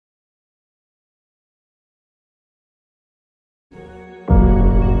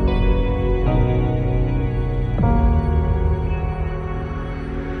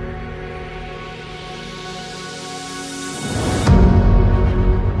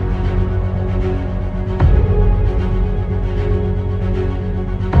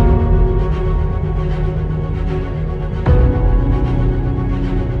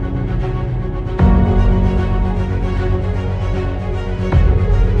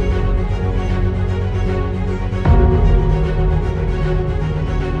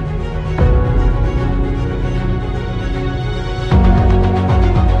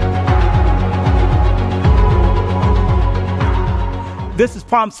This is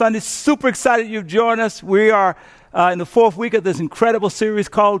Palm Sunday. Super excited you've joined us. We are in the fourth week of this incredible series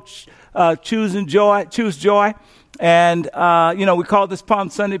called Choose Joy. And, we call this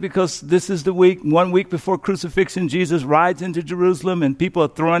Palm Sunday because this is the week, 1 week before crucifixion, Jesus rides into Jerusalem and people are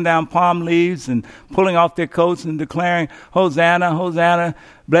throwing down palm leaves and pulling off their coats and declaring, Hosanna, Hosanna,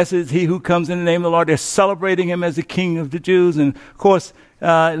 blessed is he who comes in the name of the Lord. They're celebrating him as the King of the Jews. And, of course,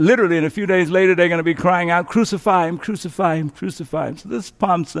 literally in a few days later, they're going to be crying out, crucify him, crucify him, crucify him. So this is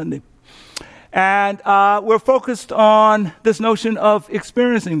Palm Sunday. And we're focused on this notion of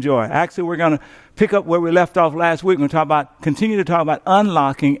experiencing joy. Actually, we're going to pick up where we left off last week. We're going to continue to talk about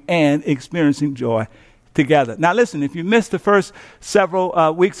unlocking and experiencing joy together. Now, listen, if you missed the first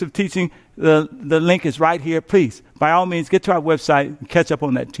several weeks of teaching, the link is right here. Please, by all means, get to our website and catch up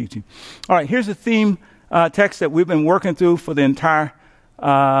on that teaching. All right, here's the theme text that we've been working through for the entire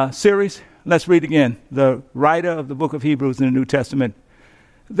series. Let's read again. The writer of the book of Hebrews in the New Testament.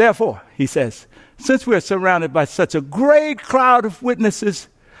 Therefore, he says, since we are surrounded by such a great crowd of witnesses,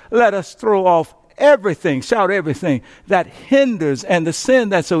 let us throw off everything, shout everything, that hinders and the sin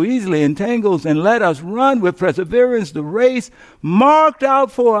that so easily entangles, and let us run with perseverance the race marked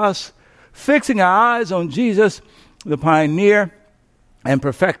out for us, fixing our eyes on Jesus, the pioneer and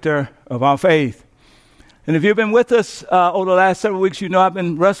perfecter of our faith. And if you've been with us over the last several weeks, you know I've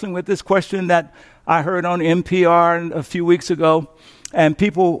been wrestling with this question that I heard on NPR a few weeks ago. And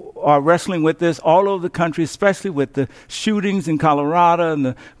people are wrestling with this all over the country, especially with the shootings in Colorado, and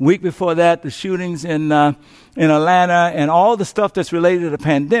the week before that, the shootings in Atlanta, and all the stuff that's related to the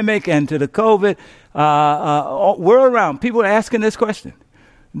pandemic and to the COVID. We're around. People are asking this question.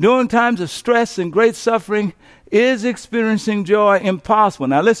 During times of stress and great suffering, is experiencing joy impossible?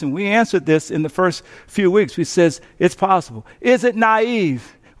 Now listen, we answered this in the first few weeks. We said, it's possible. Is it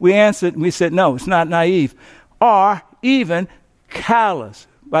naive? We answered, and we said, no, it's not naive. Or even callous.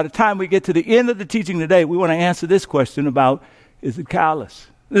 By the time we get to the end of the teaching today, we want to answer this question about, is it callous?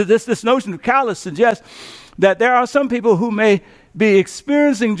 This notion of callous suggests that there are some people who may be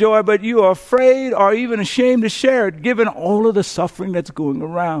experiencing joy, but you are afraid or even ashamed to share it, given all of the suffering that's going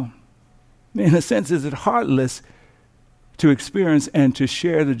around. In a sense, is it heartless to experience and to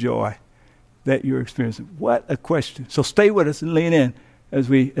share the joy that you're experiencing? What a question. So stay with us and lean in as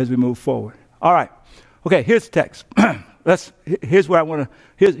we move forward. All right. Okay, here's the text. Here's where I want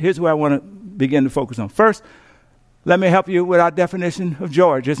to begin to focus on. First, let me help you with our definition of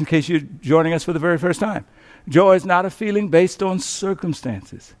joy, just in case you're joining us for the very first time. Joy is not a feeling based on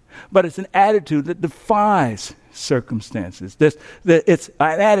circumstances, but it's an attitude that defies circumstances. It's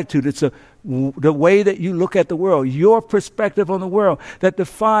an attitude. It's the way that you look at the world, your perspective on the world that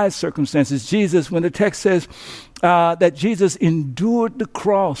defies circumstances. Jesus, when the text says that Jesus endured the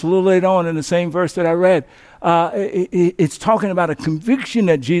cross, a little later on in the same verse that I read, it's talking about a conviction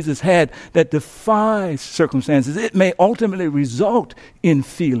that Jesus had that defies circumstances. It may ultimately result in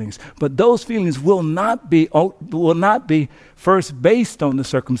feelings, but those feelings will not be first based on the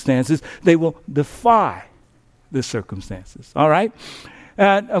circumstances. They will defy the circumstances. All right?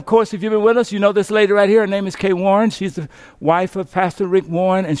 And, of course, if you've been with us, you know this lady right here. Her name is Kay Warren. She's the wife of Pastor Rick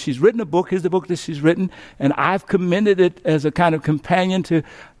Warren, and she's written a book. Here's the book that she's written, and I've commended it as a kind of companion to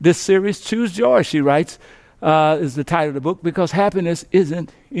this series. Choose Joy, she writes, is the title of the book, because happiness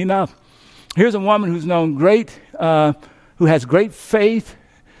isn't enough. Here's a woman who's known who has great faith,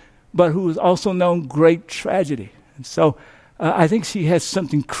 but who has also known great tragedy. And so I think she has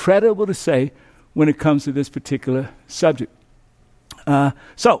something credible to say when it comes to this particular subject.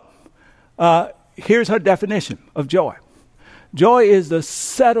 Here's her definition of joy. Joy is the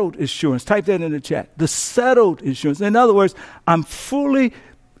settled assurance. Type that in the chat. The settled assurance. In other words, I'm fully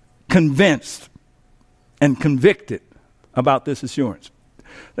convinced and convicted about this assurance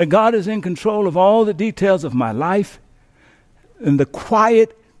that God is in control of all the details of my life, and the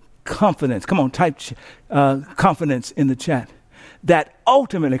quiet confidence. Come on, type confidence in the chat. That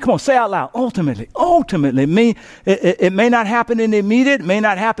ultimately, come on, say out loud, ultimately, it may not happen in the immediate, it may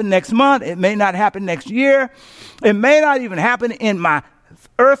not happen next month, it may not happen next year, it may not even happen in my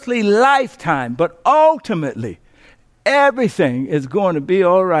earthly lifetime, but ultimately, everything is going to be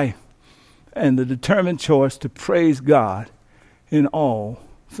all right. And the determined choice to praise God in all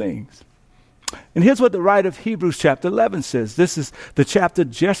things. And here's what the writer of Hebrews chapter 11 says. This is the chapter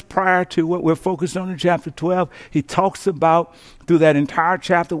just prior to what we're focused on in chapter 12. He talks about, through that entire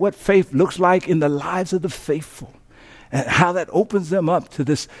chapter, what faith looks like in the lives of the faithful, and how that opens them up to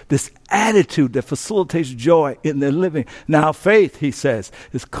this attitude that facilitates joy in their living. Now, faith, he says,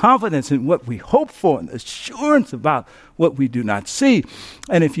 is confidence in what we hope for and assurance about what we do not see.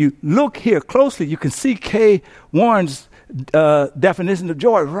 And if you look here closely, you can see Kay Warren's definition of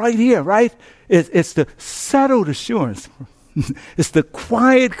joy right here, right? It's the settled assurance. It's the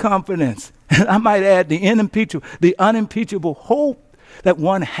quiet confidence. And I might add the unimpeachable hope that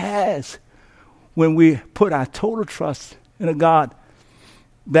one has when we put our total trust in a God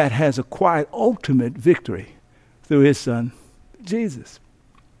that has acquired ultimate victory through his son, Jesus.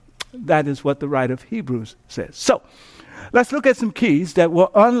 That is what the writer of Hebrews says. So, let's look at some keys that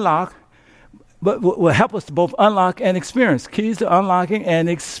will unlock, but will help us to both unlock and experience. Keys to unlocking and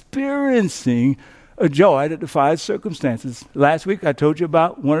experiencing a joy that defies circumstances. Last week I told you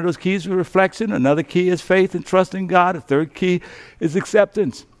about one of those keys of reflection. Another key is faith and trust in God. A third key is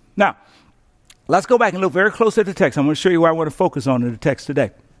acceptance. Now, let's go back and look very close at the text. I'm going to show you where I want to focus on in the text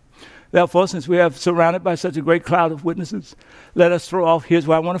today. Therefore, since we have surrounded by such a great cloud of witnesses, let us throw off, here's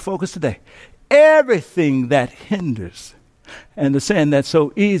where I want to focus today, everything that hinders and the sin that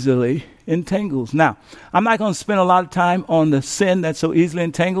so easily entangles. Now, I'm not going to spend a lot of time on the sin that so easily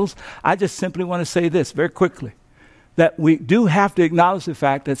entangles. I just simply want to say this very quickly, that we do have to acknowledge the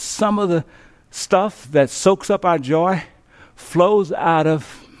fact that some of the stuff that soaks up our joy flows out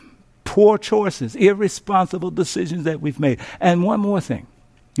of poor choices, irresponsible decisions that we've made. And one more thing.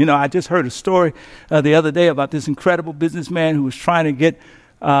 You know, I just heard a story the other day about this incredible businessman who was trying to get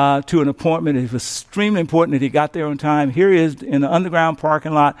to an appointment. It was extremely important that he got there on time. Here he is in an underground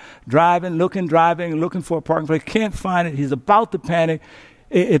parking lot, looking for a parking place. Can't find it. He's about to panic.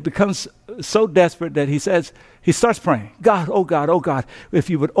 It becomes so desperate that he starts praying. God, oh God, if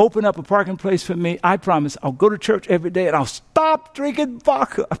you would open up a parking place for me, I promise I'll go to church every day and I'll stop drinking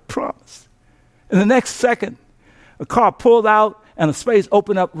vodka. I promise. And the next second, a car pulled out and a space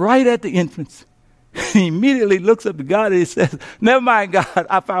opened up right at the entrance. He immediately looks up to God and he says, never mind, God,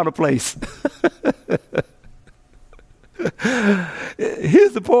 I found a place.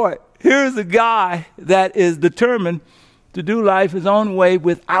 Here's the point. Here's a guy that is determined to do life his own way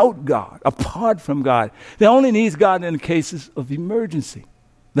without God, apart from God. He only needs God in cases of emergency.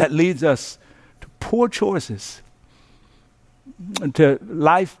 That leads us to poor choices, to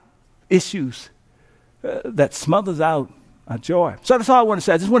life issues that smothers out our joy. So that's all I want to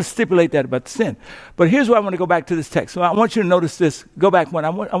say. I just want to stipulate that about the sin. But here's where I want to go back to this text. So I want you to notice this. Go back one. I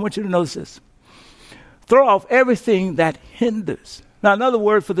want you to notice this. Throw off everything that hinders. Now, another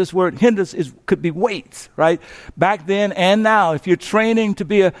word for this word hinders could be weights, right? Back then and now, if you're training to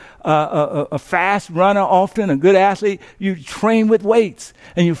be a fast runner often, a good athlete, you train with weights.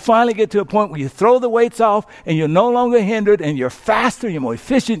 And you finally get to a point where you throw the weights off and you're no longer hindered and you're faster, you're more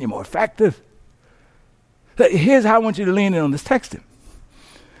efficient, you're more effective. Here's how I want you to lean in on this text.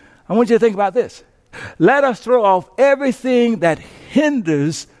 I want you to think about this. Let us throw off everything that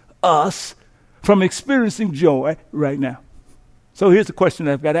hinders us from experiencing joy right now. So here's the question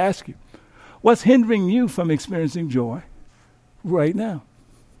that I've got to ask you. What's hindering you from experiencing joy right now?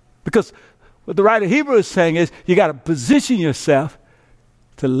 Because what the writer of Hebrews is saying is you got to position yourself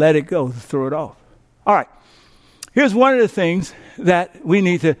to let it go, to throw it off. All right. Here's one of the things that we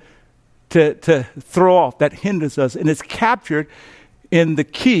need to throw off that hinders us, and it's captured in the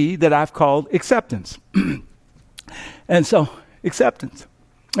key that I've called acceptance. And so, acceptance.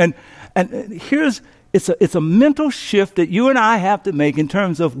 And it's a mental shift that you and I have to make in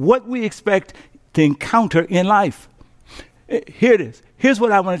terms of what we expect to encounter in life. Here it is. Here's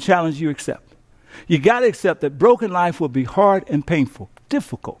what I want to challenge you to accept. You got to accept that broken life will be hard and painful,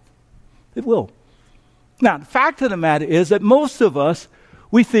 difficult. It will. Now, the fact of the matter is that most of us,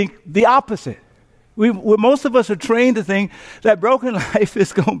 we think the opposite. Most of us are trained to think that broken life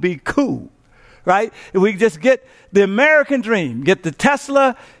is going to be cool, right? If we just get the American dream, get the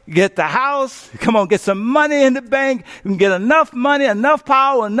Tesla, get the house, come on, get some money in the bank, and get enough money, enough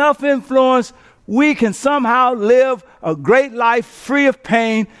power, enough influence, we can somehow live a great life free of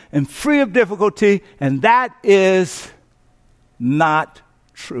pain and free of difficulty, and that is not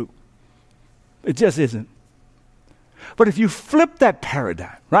true. It just isn't. But if you flip that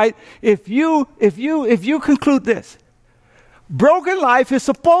paradigm, right? If you conclude this, broken life is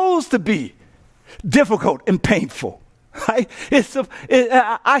supposed to be difficult and painful, right?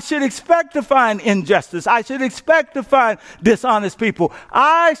 I should expect to find injustice. I should expect to find dishonest people.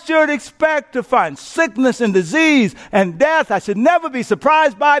 I should expect to find sickness and disease and death. I should never be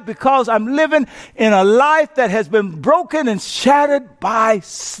surprised by it because I'm living in a life that has been broken and shattered by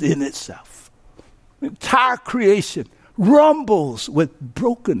sin itself. The entire creation rumbles with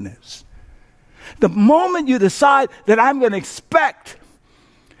brokenness. The moment you decide that I'm going to expect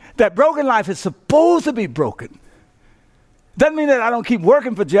that broken life is supposed to be broken, doesn't mean that I don't keep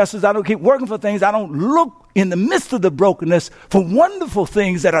working for justice, I don't keep working for things, I don't look in the midst of the brokenness for wonderful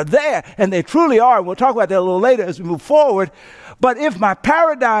things that are there, and they truly are. And we'll talk about that a little later as we move forward. But if my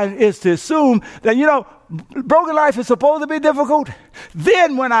paradigm is to assume that, broken life is supposed to be difficult,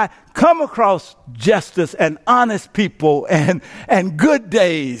 then when I come across justice and honest people and good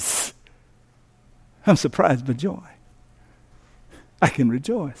days, I'm surprised by joy. I can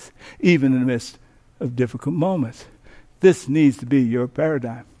rejoice even in the midst of difficult moments. This needs to be your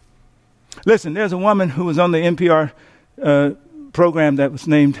paradigm. Listen, there's a woman who was on the NPR program that was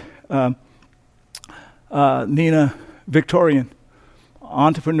named Nina Victorian,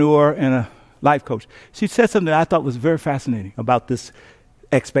 entrepreneur and a life coach. She said something that I thought was very fascinating about this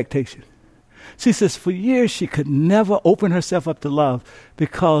expectation. She says for years she could never open herself up to love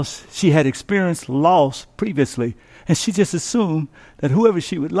because she had experienced loss previously, and she just assumed that whoever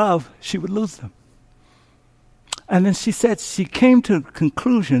she would love, she would lose them. And then she said she came to the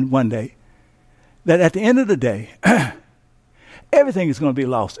conclusion one day that at the end of the day, everything is going to be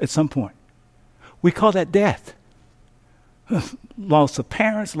lost at some point. We call that death. Loss of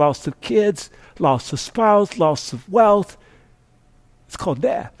parents, loss of kids, loss of spouse, loss of wealth. It's called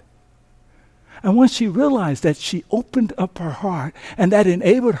death. And once she realized that, she opened up her heart, and that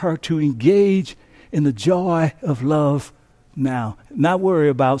enabled her to engage in the joy of love now, not worry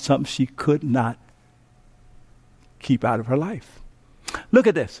about something she could not keep out of her life. Look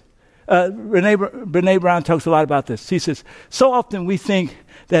at this. Brene Brown talks a lot about this. She says, so often we think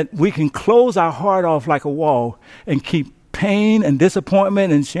that we can close our heart off like a wall and keep pain and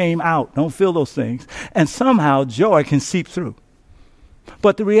disappointment and shame out. Don't feel those things. And somehow joy can seep through.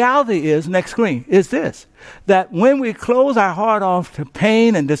 But the reality is, next screen, is this, that when we close our heart off to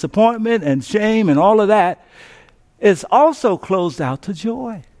pain and disappointment and shame and all of that, it's also closed out to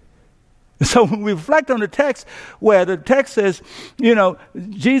joy. So when we reflect on the text where the text says,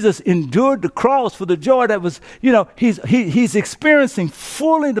 Jesus endured the cross for the joy that was, he's experiencing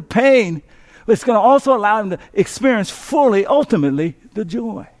fully the pain, but it's going to also allow him to experience fully, ultimately, the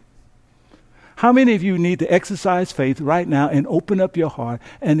joy. How many of you need to exercise faith right now and open up your heart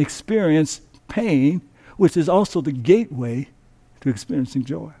and experience pain, which is also the gateway to experiencing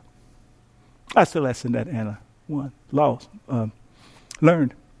joy? That's the lesson that Anna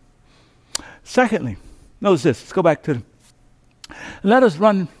learned. Secondly, notice this. Let's go back to let us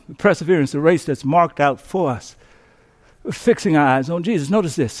run with perseverance the race that's marked out for us. We're fixing our eyes on Jesus.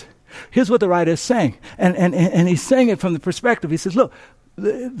 Notice this. Here's what the writer is saying. And he's saying it from the perspective. He says, look,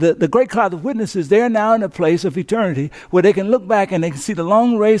 the great cloud of witnesses, they're now in a place of eternity where they can look back and they can see the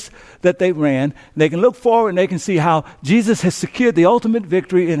long race that they ran. They can look forward and they can see how Jesus has secured the ultimate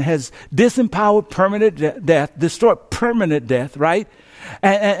victory and has disempowered permanent death, destroyed permanent death, right?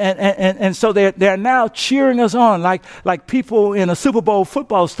 And so they're now cheering us on like people in a Super Bowl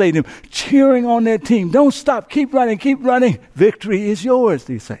football stadium cheering on their team. Don't stop. Keep running. Keep running. Victory is yours,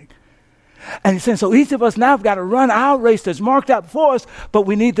 he's saying. And he's saying, so each of us now have got to run our race that's marked out for us, but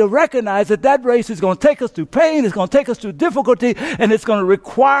we need to recognize that race is going to take us through pain, it's going to take us through difficulty, and it's going to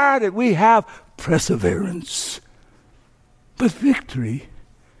require that we have perseverance. But victory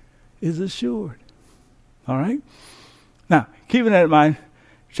is assured. All right? Now, keeping that in mind,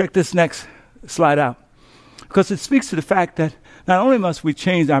 check this next slide out. Because it speaks to the fact that not only must we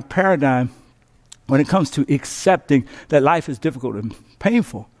change our paradigm when it comes to accepting that life is difficult and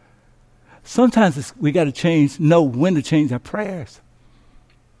painful, sometimes we got to know when to change our prayers.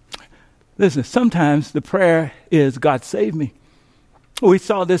 Listen, sometimes the prayer is, God save me. We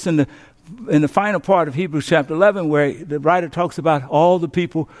saw this in the final part of Hebrews chapter 11, where the writer talks about all the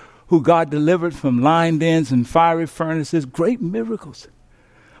people who God delivered from lion dens and fiery furnaces, great miracles.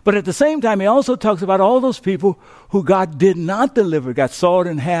 But at the same time, he also talks about all those people who God did not deliver, got sawed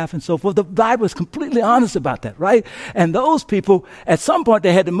in half and so forth. The Bible is completely honest about that, right? And those people, at some point,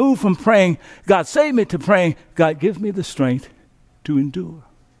 they had to move from praying, God save me, to praying, God give me the strength to endure.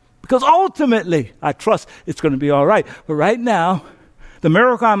 Because ultimately, I trust it's going to be all right. But right now, the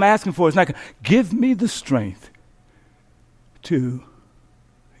miracle I'm asking for is not going to give me the strength to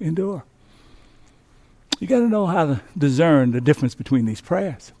endure. You got to know how to discern the difference between these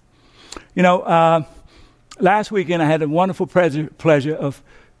prayers. Last weekend I had a wonderful pleasure of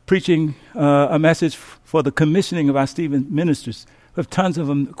preaching a message for the commissioning of our Stephen ministers. We have tons of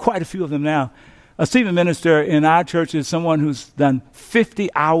them, quite a few of them now. A Stephen minister in our church is someone who's done 50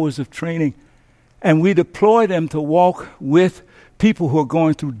 hours of training, and we deploy them to walk with people who are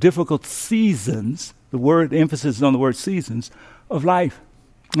going through difficult seasons. The emphasis is on the word seasons of life.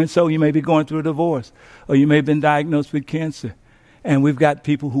 And so you may be going through a divorce, or you may have been diagnosed with cancer. And we've got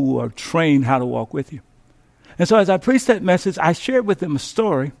people who are trained how to walk with you. And so as I preached that message, I shared with them a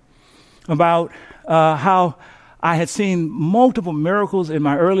story about how I had seen multiple miracles in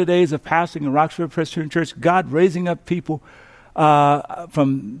my early days of pastoring in Roxbury Presbyterian Church, God raising up people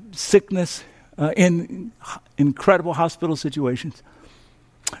from sickness in incredible hospital situations.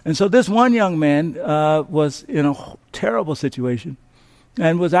 And so this one young man was in a terrible situation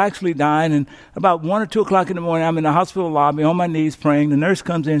and was actually dying. And about 1 or 2 o'clock in the morning, I'm in the hospital lobby on my knees praying. The nurse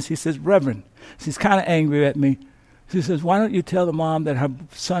comes in. She says, "Reverend," she's kind of angry at me. She says, "Why don't you tell the mom that her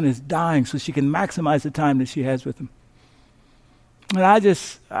son is dying so she can maximize the time that she has with him?" And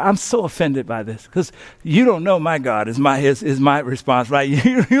I'm so offended by this, because you don't know my God is my response, right?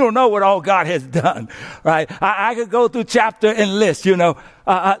 You don't know what all God has done, right? I could go through chapter and list,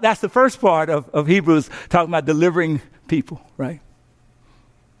 that's the first part of Hebrews, talking about delivering people, right?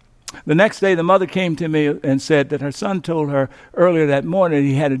 The next day, the mother came to me and said that her son told her earlier that morning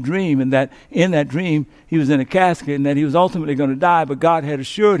he had a dream, and that in that dream he was in a casket and that he was ultimately going to die, but God had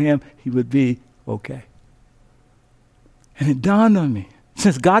assured him he would be okay. And it dawned on me,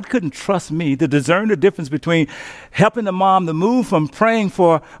 since God couldn't trust me to discern the difference between helping the mom to move from praying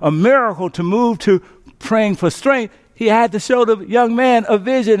for a miracle to move to praying for strength, he had to show the young man a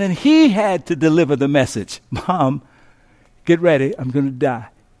vision, and he had to deliver the message. "Mom, get ready. I'm going to die,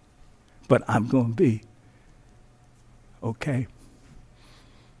 but I'm going to be okay."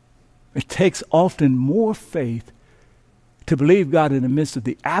 It takes often more faith to believe God in the midst of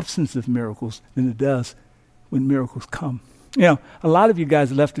the absence of miracles than it does when miracles come. A lot of you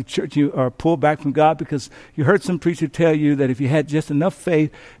guys left the church, you are pulled back from God because you heard some preacher tell you that if you had just enough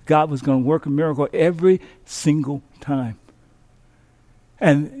faith, God was going to work a miracle every single time.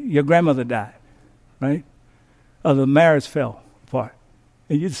 And your grandmother died, right? Or the marriage fell apart.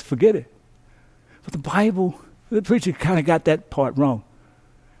 And you just forget it. But the preacher kind of got that part wrong,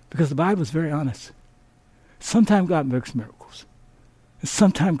 because the Bible is very honest. Sometimes God works miracles, and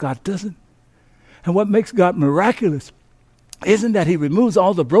sometimes God doesn't. And what makes God miraculous isn't that he removes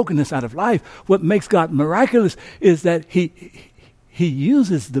all the brokenness out of life. What makes God miraculous is that he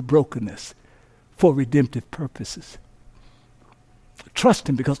uses the brokenness for redemptive purposes. Trust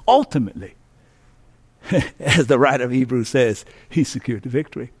him, because ultimately, as the writer of Hebrews says, he secured the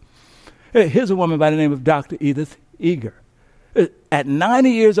victory. Here's a woman by the name of Dr. Edith Eger. At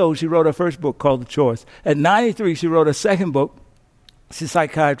 90 years old, she wrote her first book called The Choice. At 93, she wrote her second book. She's a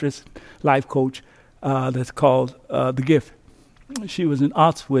psychiatrist, life coach, that's called The Gift. She was in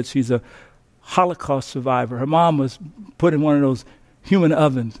Auschwitz. She's a Holocaust survivor. Her mom was put in one of those human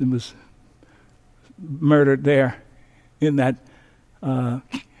ovens and was murdered there in that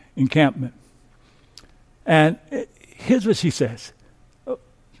encampment. And here's what she says.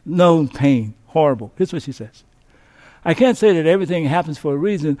 No pain, horrible. Here's what she says. "I can't say that everything happens for a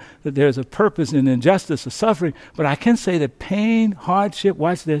reason, that there's a purpose in injustice or suffering, but I can say that pain, hardship,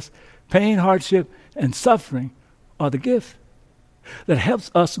 watch this, pain, hardship, and suffering are the gift that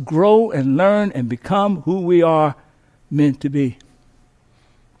helps us grow and learn and become who we are meant to be."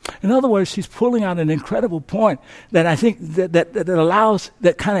 In other words, she's pulling out an incredible point that I think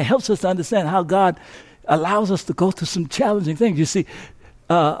that kind of helps us to understand how God allows us to go through some challenging things. You see,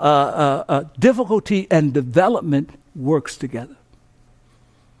 difficulty and development works together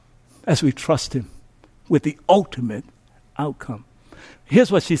as we trust him with the ultimate outcome.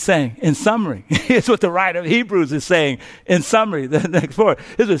 Here's what she's saying in summary. Here's what the writer of Hebrews is saying in summary. The next part.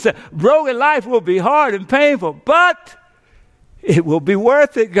 Here's what it says. Broken life will be hard and painful, but it will be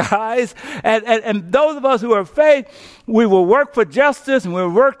worth it, guys. And those of us who are faith, we will work for justice, and we'll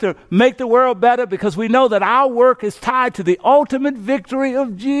work to make the world better, because we know that our work is tied to the ultimate victory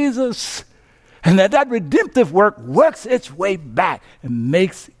of Jesus. And that redemptive work works its way back and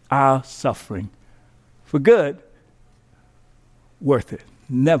makes our suffering for good worth it.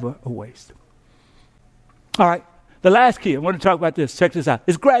 Never a waste. All right. The last key, I want to talk about this. Check this out.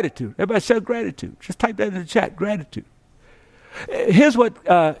 It's gratitude. Everybody say gratitude. Just type that in the chat. Gratitude. Here's what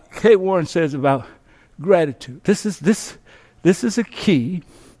Kay Warren says about gratitude. This is a key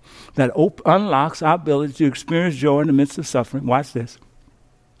that unlocks our ability to experience joy in the midst of suffering. Watch this.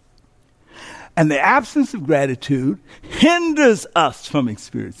 And the absence of gratitude hinders us from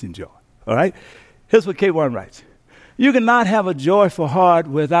experiencing joy. All right? Here's what Kay Warren writes. You cannot have a joyful heart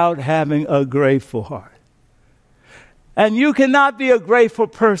without having a grateful heart. And you cannot be a grateful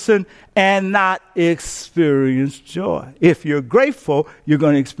person and not experience joy. If you're grateful, you're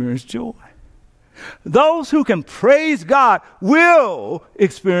going to experience joy. Those who can praise God will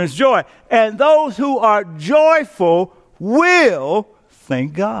experience joy. And those who are joyful will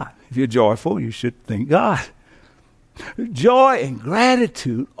thank God. If you're joyful, you should thank God. Joy and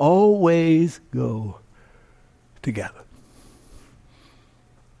gratitude always go together.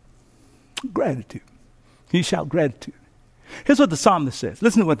 Gratitude. He shout gratitude. Here's what the psalmist says.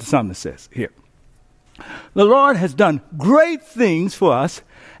 Listen to what the psalmist says here. The Lord has done great things for us,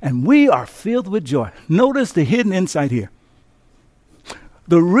 and we are filled with joy. Notice the hidden insight here.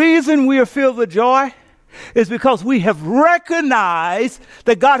 The reason we are filled with joy is because we have recognized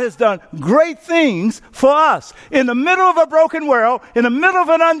that God has done great things for us. In the middle of a broken world, in the middle of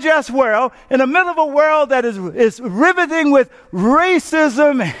an unjust world, in the middle of a world that is riveting with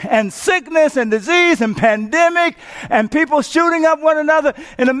racism and sickness and disease and pandemic and people shooting up one another,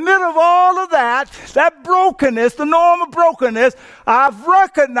 in the middle of all of that brokenness, the normal brokenness, I've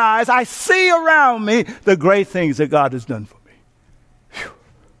recognized, I see around me the great things that God has done for me. Whew.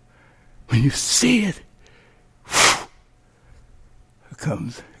 When you see it,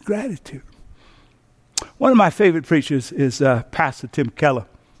 comes gratitude. One of my favorite preachers is Pastor Tim Keller.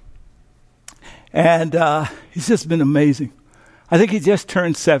 And he's just been amazing. I think he just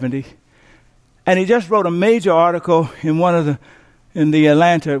turned 70. And he just wrote a major article in the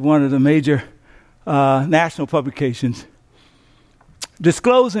Atlanta, one of the major national publications,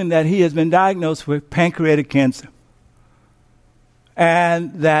 disclosing that he has been diagnosed with pancreatic cancer.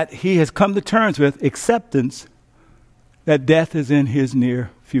 And that he has come to terms with acceptance that death is in his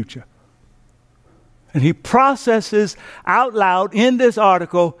near future. And he processes out loud in this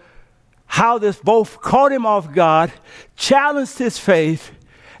article how this both caught him off guard, challenged his faith,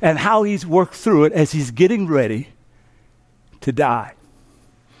 and how he's worked through it as he's getting ready to die.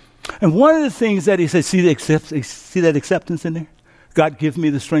 And one of the things that he says, see that acceptance in there? God, give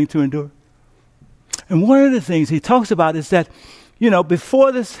me the strength to endure. And one of the things he talks about is that,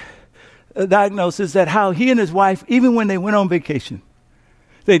 before this diagnosis, that how he and his wife, even when they went on vacation,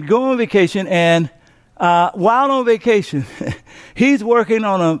 they'd go on vacation, and while on vacation, he's working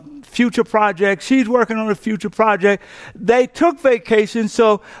on a future project, she's working on a future project. They took vacation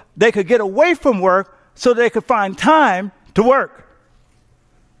so they could get away from work so they could find time to work.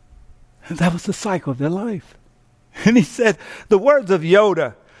 And that was the cycle of their life. And he said the words of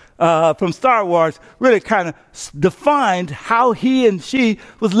Yoda from Star Wars really kind of defined how he and she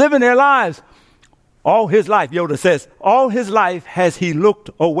was living their lives. All his life, Yoda says, all his life has he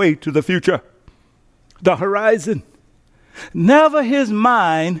looked away to the future, the horizon. Never his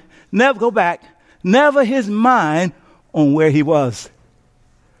mind, never his mind on where he was.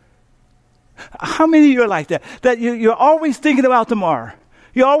 How many of you are like that? That you're always thinking about tomorrow.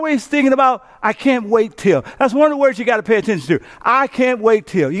 You're always thinking about, I can't wait till. That's one of the words you got to pay attention to. I can't wait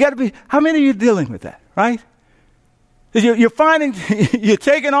till. You got to be, how many of you are dealing with that, right? You're finding, you're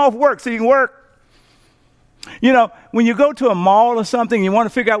taking off work so you can work. When you go to a mall or something, you want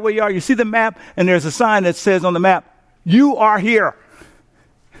to figure out where you are, you see the map, and there's a sign that says on the map, you are here.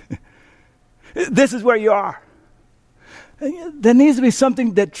 This is where you are. There needs to be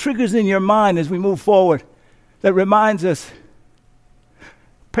something that triggers in your mind as we move forward that reminds us,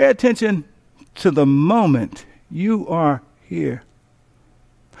 pay attention to the moment you are here.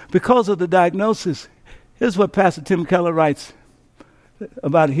 Because of the diagnosis, here's what Pastor Tim Keller writes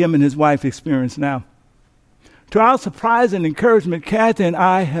about him and his wife experience now. To our surprise and encouragement, Kathy and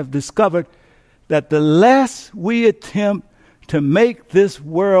I have discovered that the less we attempt to make this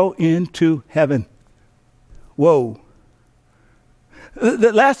world into heaven, the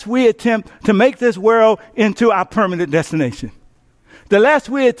less we attempt to make this world into our permanent destination. The less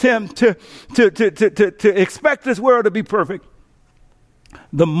we attempt to expect this world to be perfect,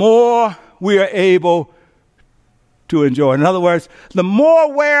 the more we are able to enjoy. In other words, the more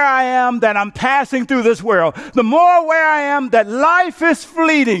aware I am that I'm passing through this world, the more aware I am that life is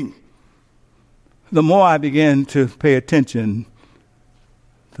fleeting, the more I begin to pay attention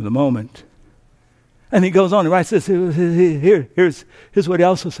to the moment. And he goes on, he writes this, here's what he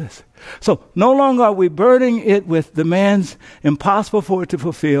also says. So no longer are we burdening it with demands impossible for it to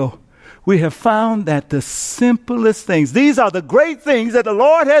fulfill. We have found that the simplest things, these are the great things that the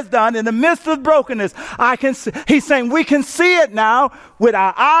Lord has done in the midst of brokenness. He's saying we can see it now with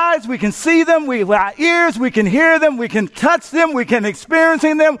our eyes. We can see them with our ears. We can hear them. We can touch them. We can experience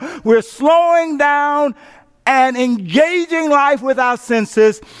them. We're slowing down and engaging life with our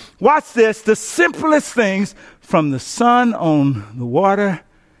senses. Watch this, the simplest things, from the sun on the water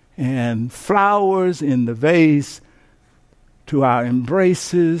and flowers in the vase to our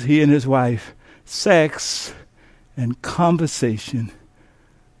embraces, he and his wife, sex and conversation,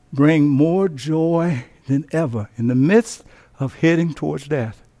 bring more joy than ever in the midst of heading towards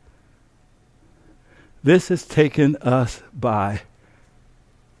death. This has taken us by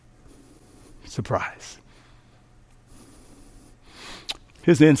surprise.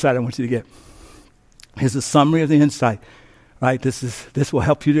 Here's the insight I want you to get. Here's a summary of the insight. right? This will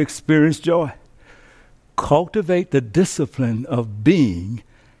help you to experience joy. Cultivate the discipline of being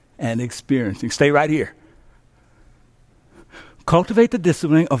and experiencing. Stay right here. Cultivate the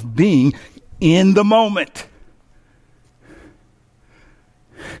discipline of being in the moment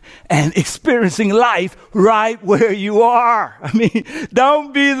and experiencing life right where you are. I mean,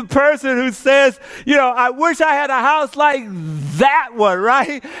 don't be the person who says, I wish I had a house like that one,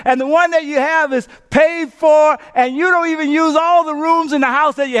 right? And the one that you have is paid for and you don't even use all the rooms in the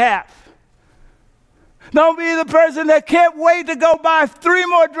house that you have. Don't be the person that can't wait to go buy 3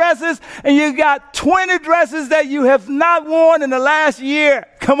 more dresses and you got 20 dresses that you have not worn in the last year.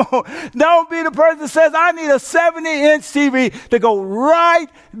 Come on. Don't be the person that says, I need a 70-inch TV to go right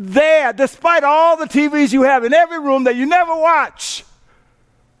there, despite all the TVs you have in every room that you never watch.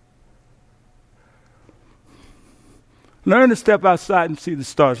 Learn to step outside and see the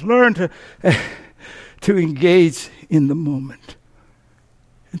stars. Learn to engage in the moment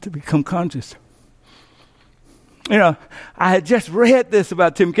and to become conscious. I had just read this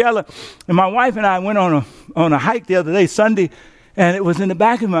about Tim Keller, and my wife and I went on a hike the other day, Sunday, and it was in the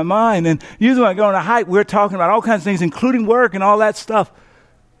back of my mind. And usually when I go on a hike, we're talking about all kinds of things, including work and all that stuff.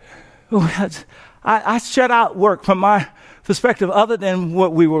 I shut out work from my perspective other than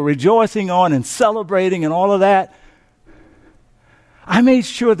what we were rejoicing on and celebrating and all of that. I made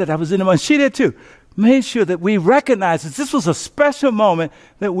sure that I was in the moment. She did too. Made sure that we recognized that this was a special moment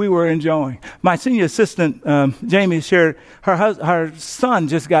that we were enjoying. My senior assistant, Jamie, shared her son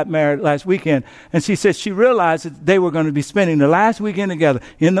just got married last weekend, and she said she realized that they were going to be spending the last weekend together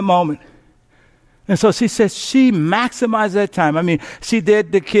in the moment. And so she said she maximized that time. I mean, she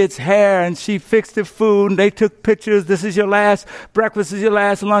did the kids' hair, and she fixed the food, and they took pictures. This is your last breakfast, this is your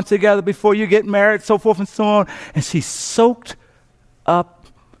last lunch together before you get married, so forth and so on. And she soaked up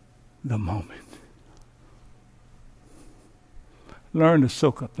the moment. Learn to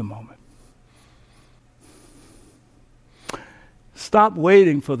soak up the moment. Stop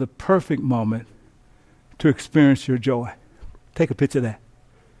waiting for the perfect moment to experience your joy. Take a picture of that.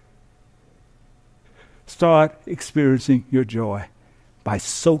 Start experiencing your joy by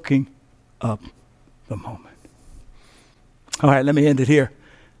soaking up the moment. All right, let me end it here.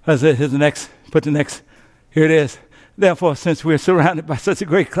 Here's the next, here it is. Therefore, since we're surrounded by such a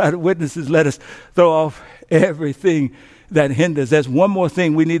great cloud of witnesses, let us throw off everything that hinders. There's one more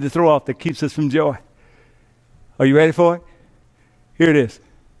thing we need to throw off that keeps us from joy. Are you ready for it? Here it is.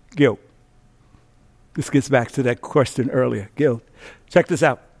 Guilt. This gets back to that question earlier. Guilt. Check this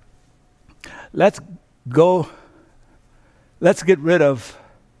out. Let go of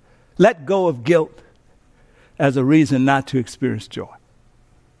guilt as a reason not to experience joy.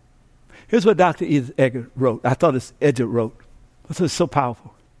 Here's what Dr. Edith Eger wrote. I thought Edger wrote. This is so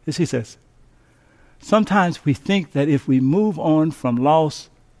powerful. As he says, sometimes we think that if we move on from loss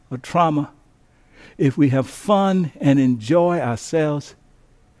or trauma, if we have fun and enjoy ourselves,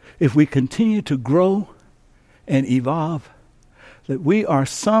 if we continue to grow and evolve, that we are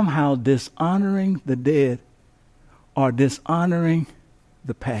somehow dishonoring the dead or dishonoring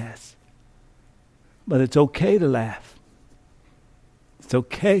the past. But it's okay to laugh. It's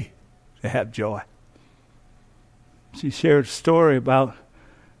okay to have joy. She shared a story about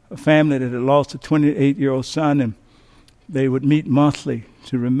a family that had lost a 28-year-old son, and they would meet monthly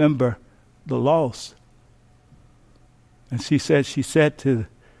to remember the loss. And she said to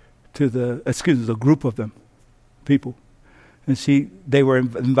the group of them, people, and they were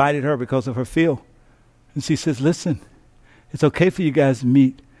invited her because of her feel. And she says, listen, it's okay for you guys to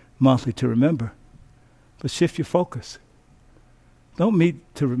meet monthly to remember, but shift your focus. Don't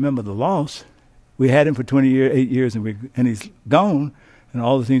meet to remember the loss. We had him for 28 years and he's gone, and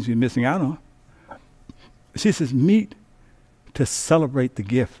all the things we're missing out on. She says, meet to celebrate the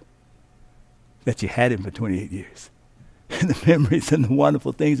gift that you had him for 28 years. And the memories and the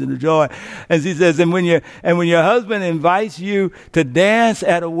wonderful things and the joy. And she says, and when your husband invites you to dance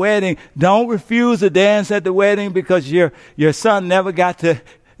at a wedding, don't refuse to dance at the wedding because your son never got to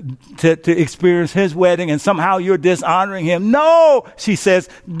experience his wedding and somehow you're dishonoring him. No, she says,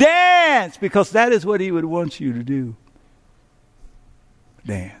 dance, because that is what he would want you to do.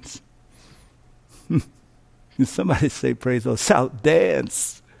 Dance. Can somebody say praise or shout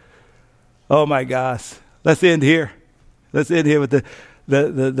dance? Oh my gosh. Let's end here. Let's end here with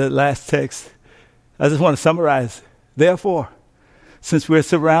the last text. I just want to summarize. Therefore, since we're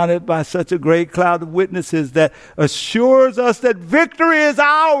surrounded by such a great cloud of witnesses that assures us that victory is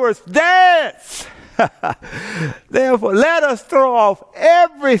ours, dance! Therefore, let us throw off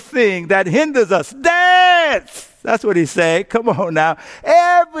everything that hinders us. Dance! That's what he's saying. Come on now.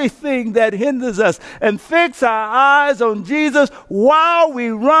 everything that hinders us and fix our eyes on Jesus while we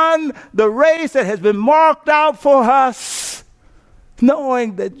run the race that has been marked out for us,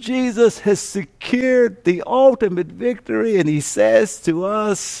 knowing that Jesus has secured the ultimate victory. And he says to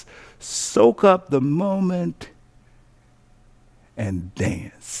us, soak up the moment and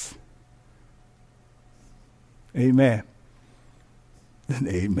dance. Amen. And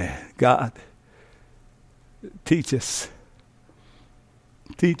amen. God, teach us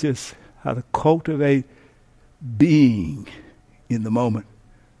how to cultivate being in the moment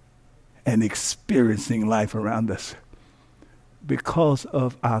and experiencing life around us because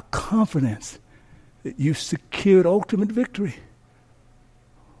of our confidence that you've secured ultimate victory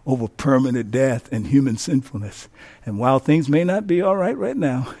over permanent death and human sinfulness. And while things may not be all right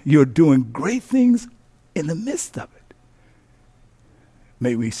now, you're doing great things in the midst of it.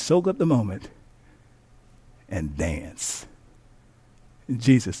 May we soak up the moment and dance. In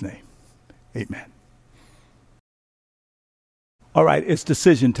Jesus' name, amen. All right, it's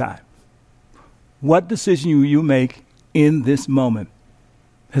decision time. What decision you make in this moment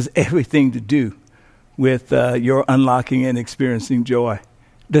has everything to do with your unlocking and experiencing joy,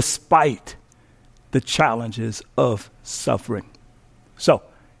 despite the challenges of suffering. So,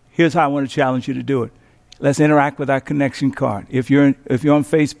 here's how I want to challenge you to do it. Let's interact with our connection card. If you're on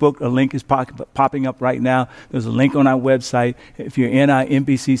Facebook, a link is popping up right now. There's a link on our website. If you're in our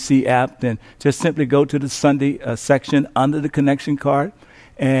NBCC app, then just simply go to the Sunday section under the connection card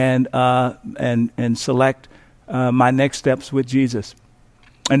and select My Next Steps with Jesus.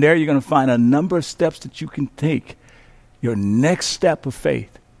 And there you're going to find a number of steps that you can take, your next step of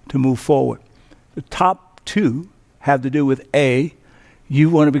faith to move forward. The top two have to do with A, you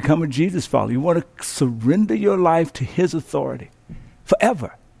want to become a Jesus follower. You want to surrender your life to his authority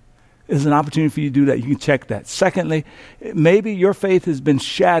forever. There's an opportunity for you to do that. You can check that. Secondly, maybe your faith has been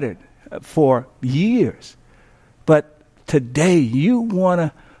shattered for years, but today you want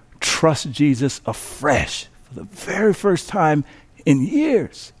to trust Jesus afresh for the very first time in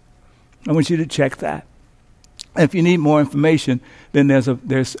years. I want you to check that. And if you need more information, then there's a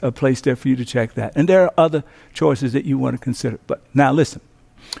place there for you to check that. And there are other choices that you want to consider. But now listen,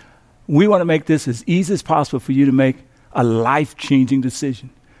 we want to make this as easy as possible for you to make a life-changing decision.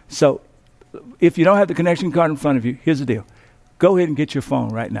 So if you don't have the connection card in front of you, here's the deal. Go ahead and get your phone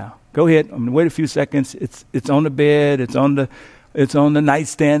right now. Go ahead. I'm going to wait a few seconds. It's on the bed. It's on the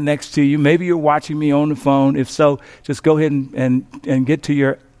nightstand next to you. Maybe you're watching me on the phone. If so, just go ahead and get to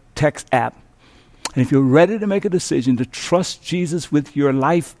your text app. And if you're ready to make a decision to trust Jesus with your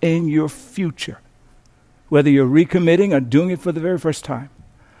life and your future, whether you're recommitting or doing it for the very first time,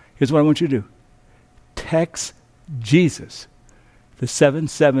 here's what I want you to do. Text Jesus to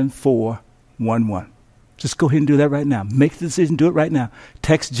 77411. Just go ahead and do that right now. Make the decision. Do it right now.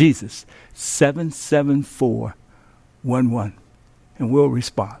 Text Jesus 77411, and we'll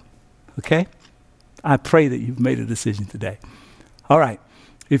respond. Okay? I pray that you've made a decision today. All right.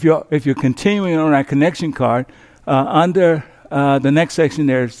 If you're continuing on our connection card, under the next section,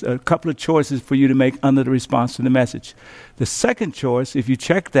 there's a couple of choices for you to make under the response to the message. The second choice, if you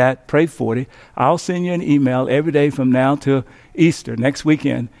check that, Pray 40, I'll send you an email every day from now till Easter, next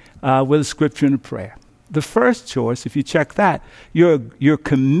weekend, with a scripture and a prayer. The first choice, if you check that, you're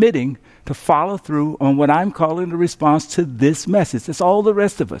committing to follow through on what I'm calling the response to this message. That's all the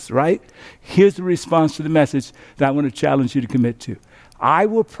rest of us, right? Here's the response to the message that I want to challenge you to commit to. I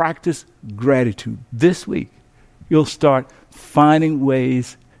will practice gratitude. This week, you'll start finding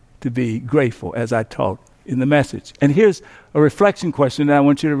ways to be grateful, as I taught in the message. And here's a reflection question that I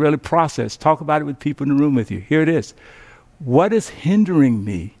want you to really process. Talk about it with people in the room with you. Here it is. What is hindering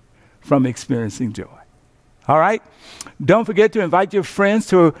me from experiencing joy? All right? Don't forget to invite your friends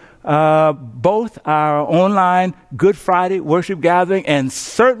to both our online Good Friday worship gathering and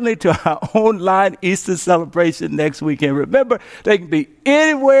certainly to our online Easter celebration next weekend. Remember, they can be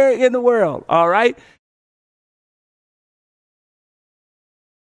anywhere in the world, all right?